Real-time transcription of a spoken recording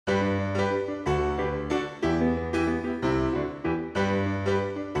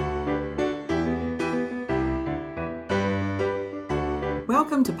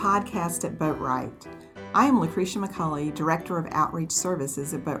Welcome to Podcast at Boatwright. I am Lucretia McCulley, Director of Outreach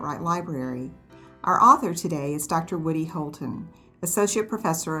Services at Boatwright Library. Our author today is Dr. Woody Holton, Associate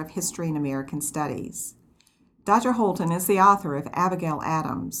Professor of History and American Studies. Dr. Holton is the author of Abigail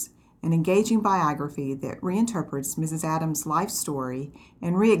Adams, an engaging biography that reinterprets Mrs. Adams' life story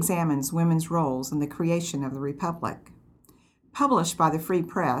and re-examines women's roles in the creation of the Republic. Published by the Free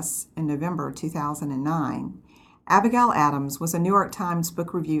Press in November 2009, Abigail Adams was a New York Times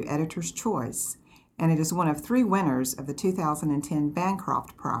Book Review Editor's Choice, and it is one of 3 winners of the 2010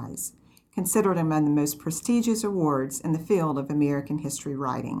 Bancroft Prize, considered among the most prestigious awards in the field of American history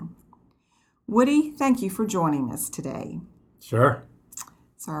writing. Woody, thank you for joining us today. Sure.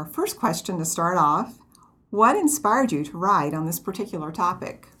 So our first question to start off, what inspired you to write on this particular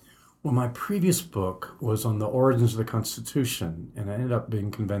topic? Well, my previous book was on the origins of the Constitution, and I ended up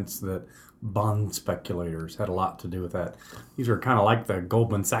being convinced that bond speculators had a lot to do with that. These are kind of like the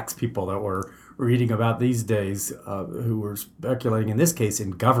Goldman Sachs people that we're reading about these days, who were speculating, in this case,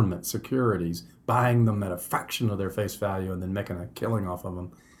 in government securities, buying them at a fraction of their face value and then making a killing off of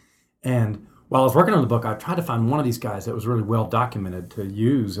them. And while I was working on the book, I tried to find one of these guys that was really well documented to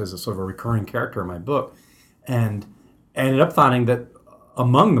use as a sort of a recurring character in my book, and ended up finding that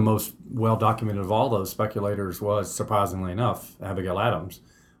among the most well-documented of all those speculators was, surprisingly enough, Abigail Adams.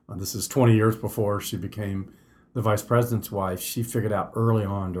 This is 20 years before she became the vice president's wife. She figured out early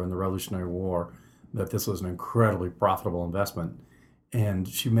on during the Revolutionary War that this was an incredibly profitable investment, and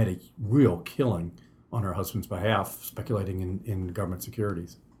she made a real killing on her husband's behalf, speculating in government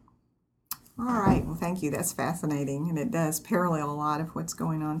securities. All right, well, thank you. That's fascinating, and it does parallel a lot of what's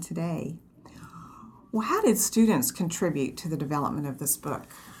going on today. Well, how did students contribute to the development of this book?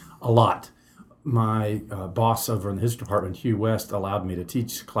 A lot. My boss over in the history department, Hugh West, allowed me to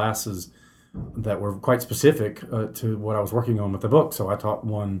teach classes that were quite specific to what I was working on with the book. So I taught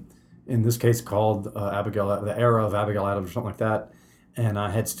one, in this case, called the Era of Abigail Adams or something like that. And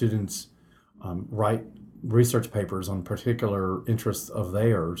I had students write research papers on particular interests of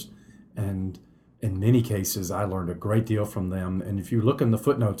theirs. And in many cases, I learned a great deal from them. And if you look in the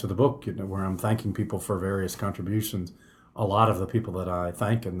footnotes of the book, where I'm thanking people for various contributions, a lot of the people that I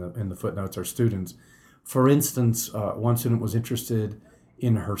thank in the footnotes are students. For instance, one student was interested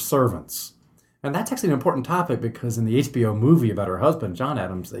in her servants. And that's actually an important topic because in the HBO movie about her husband, John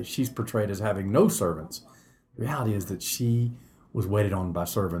Adams, she's portrayed as having no servants. The reality is that she was waited on by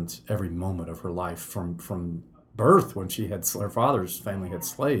servants every moment of her life, from birth, when her father's family had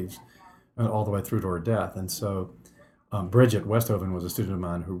slaves, all the way through to her death. And so Bridget Westhoven was a student of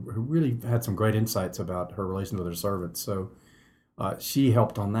mine who really had some great insights about her relations with her servants. So she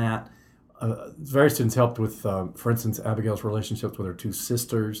helped on that. Various students helped with, for instance, Abigail's relationships with her 2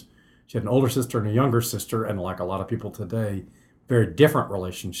 sisters. She had an older sister and a younger sister, and like a lot of people today, very different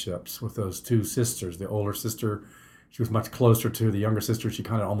relationships with those 2 sisters. The older sister, she was much closer to. The younger sister, she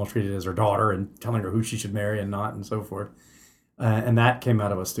kind of almost treated as her daughter and telling her who she should marry and not, and so forth. And that came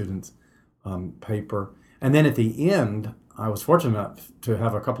out of a student's paper. And then at the end, I was fortunate enough to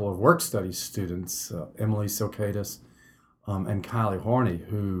have a couple of work study students, Emily Silkatis and Kylie Horney,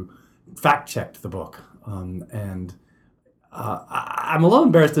 who fact-checked the book. I'm a little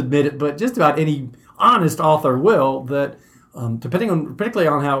embarrassed to admit it, but just about any honest author will, that particularly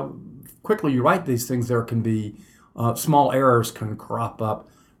on how quickly you write these things, there can be small errors can crop up,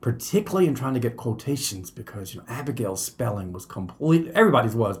 particularly in trying to get quotations, because Abigail's spelling was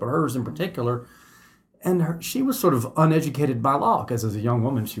everybody's was, but hers in particular. And she was sort of uneducated by law, because as a young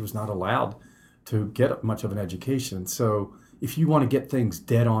woman, she was not allowed to get much of an education. So if you want to get things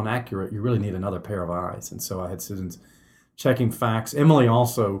dead on accurate, you really need another pair of eyes. And so I had students checking facts. Emily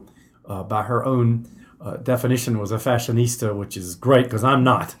also, by her own definition, was a fashionista, which is great because I'm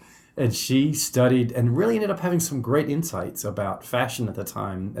not. And she studied and really ended up having some great insights about fashion at the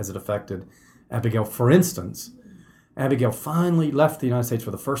time as it affected Abigail. For instance, Abigail finally left the United States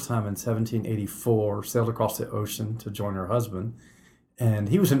for the first time in 1784, sailed across the ocean to join her husband. And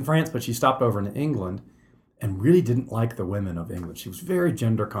he was in France, but she stopped over in England and really didn't like the women of England. She was very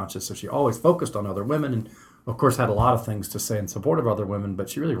gender conscious, so she always focused on other women and, of course, had a lot of things to say in support of other women, but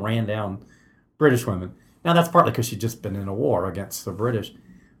she really ran down British women. Now, that's partly because she'd just been in a war against the British,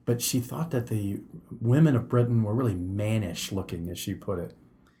 but she thought that the women of Britain were really mannish looking, as she put it.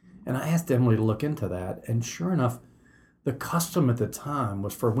 And I asked Emily to look into that, and sure enough, the custom at the time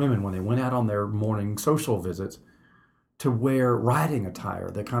was for women, when they went out on their morning social visits, to wear riding attire,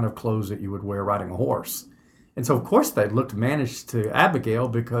 the kind of clothes that you would wear riding a horse. And so, of course, they looked mannish to Abigail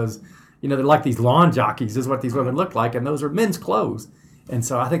because, they're like these lawn jockeys is what these women look like, and those are men's clothes. And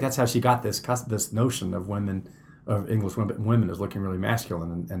so I think that's how she got this notion of women of English women is looking really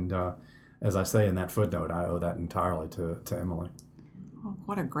masculine. And as I say in that footnote, I owe that entirely to Emily. Oh,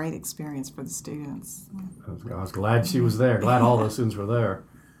 what a great experience for the students. I was glad she was there, glad all those students were there.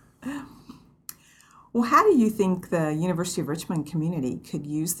 Well, how do you think the University of Richmond community could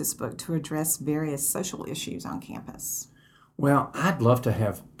use this book to address various social issues on campus? Well, I'd love to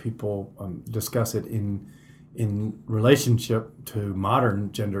have people discuss it in relationship to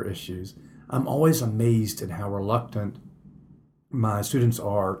modern gender issues. I'm always amazed at how reluctant my students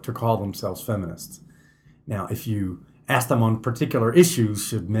are to call themselves feminists. Now, if you ask them on particular issues,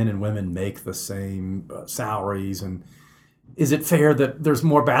 should men and women make the same salaries, and is it fair that there's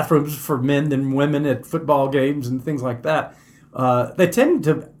more bathrooms for men than women at football games and things like that, they tend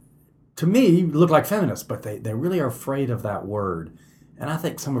to me, look like feminists, but they really are afraid of that word. And I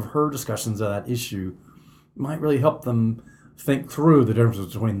think some of her discussions of that issue might really help them think through the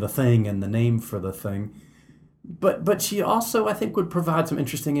difference between the thing and the name for the thing. But she also, I think, would provide some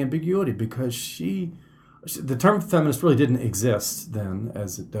interesting ambiguity, because the term feminist really didn't exist then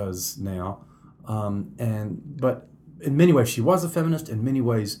as it does now. But in many ways she was a feminist. In many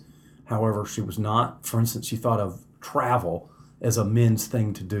ways, however, she was not. For instance, she thought of travel as a men's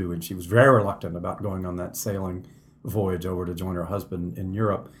thing to do, and she was very reluctant about going on that sailing voyage over to join her husband in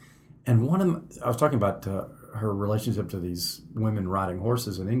Europe. And I was talking about her relationship to these women riding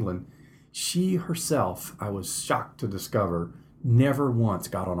horses in England. She herself, I was shocked to discover, never once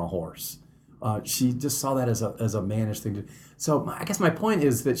got on a horse. She just saw that as a mannish thing to do. So I guess my point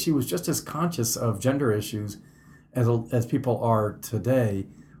is that she was just as conscious of gender issues as people are today,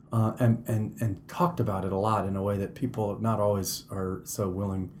 and talked about it a lot in a way that people not always are so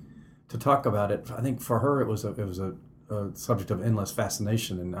willing to talk about it. I think for her it was a subject of endless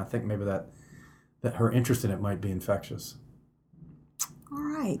fascination, and I think maybe that her interest in it might be infectious. All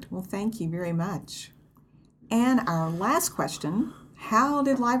right. Well, thank you very much. And our last question, how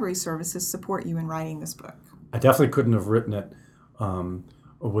did library services support you in writing this book? I definitely couldn't have written it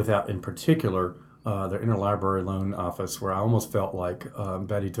without, in particular, the Interlibrary Loan Office, where I almost felt like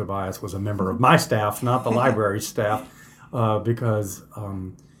Betty Tobias was a member of my staff, not the library staff, because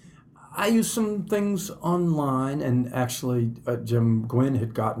I used some things online, and actually Jim Gwynn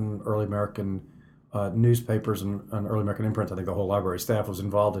had gotten early American newspapers and early American imprints. I think the whole library staff was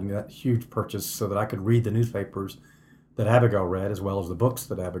involved in that huge purchase so that I could read the newspapers that Abigail read, as well as the books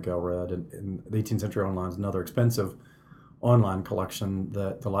that Abigail read. And the 18th Century Online is another expensive online collection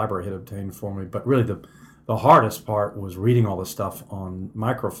that the library had obtained for me. But really the hardest part was reading all the stuff on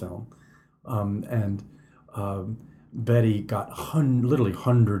microfilm. Betty got literally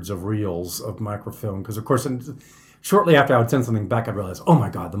hundreds of reels of microfilm, because of course shortly after I would send something back, I'd realize, oh my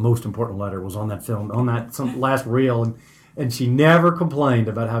God, the most important letter was on that film, on that some last reel. And she never complained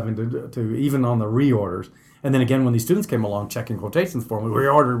about having to even on the reorders. And then again, when these students came along checking quotations for me, we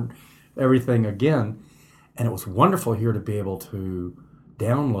reordered everything again. And it was wonderful here to be able to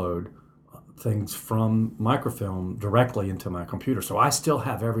download things from microfilm directly into my computer. So I still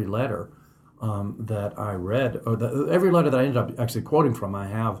have every letter that I read, or every letter that I ended up actually quoting from, I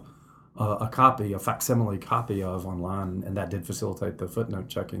have a facsimile copy of online, and that did facilitate the footnote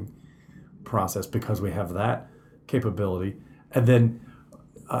checking process because we have that capability. And then,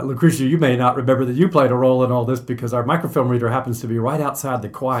 Lucretia, you may not remember that you played a role in all this, because our microfilm reader happens to be right outside the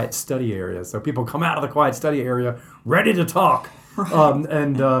quiet study area. So people come out of the quiet study area ready to talk.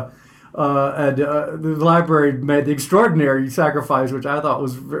 Right. The library made the extraordinary sacrifice, which I thought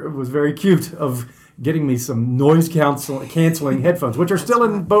was very cute, of getting me some noise canceling headphones, which are still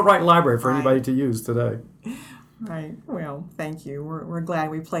in Boatwright Library for anybody to use today. Right. Well, thank you. We're glad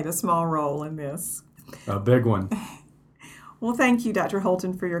we played a small role in this. A big one. Well, thank you, Dr.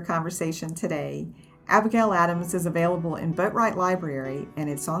 Holton, for your conversation today. Abigail Adams is available in Boatwright Library, and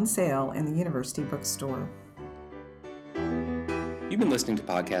it's on sale in the University Bookstore. You've been listening to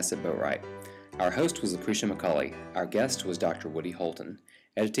podcasts at Boatwright. Our host was Lucretia McCauley. Our guest was Dr. Woody Holton.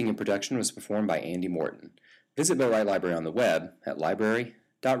 Editing and production was performed by Andy Morton. Visit Boatwright Library on the web at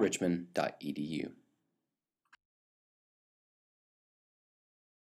library.richmond.edu.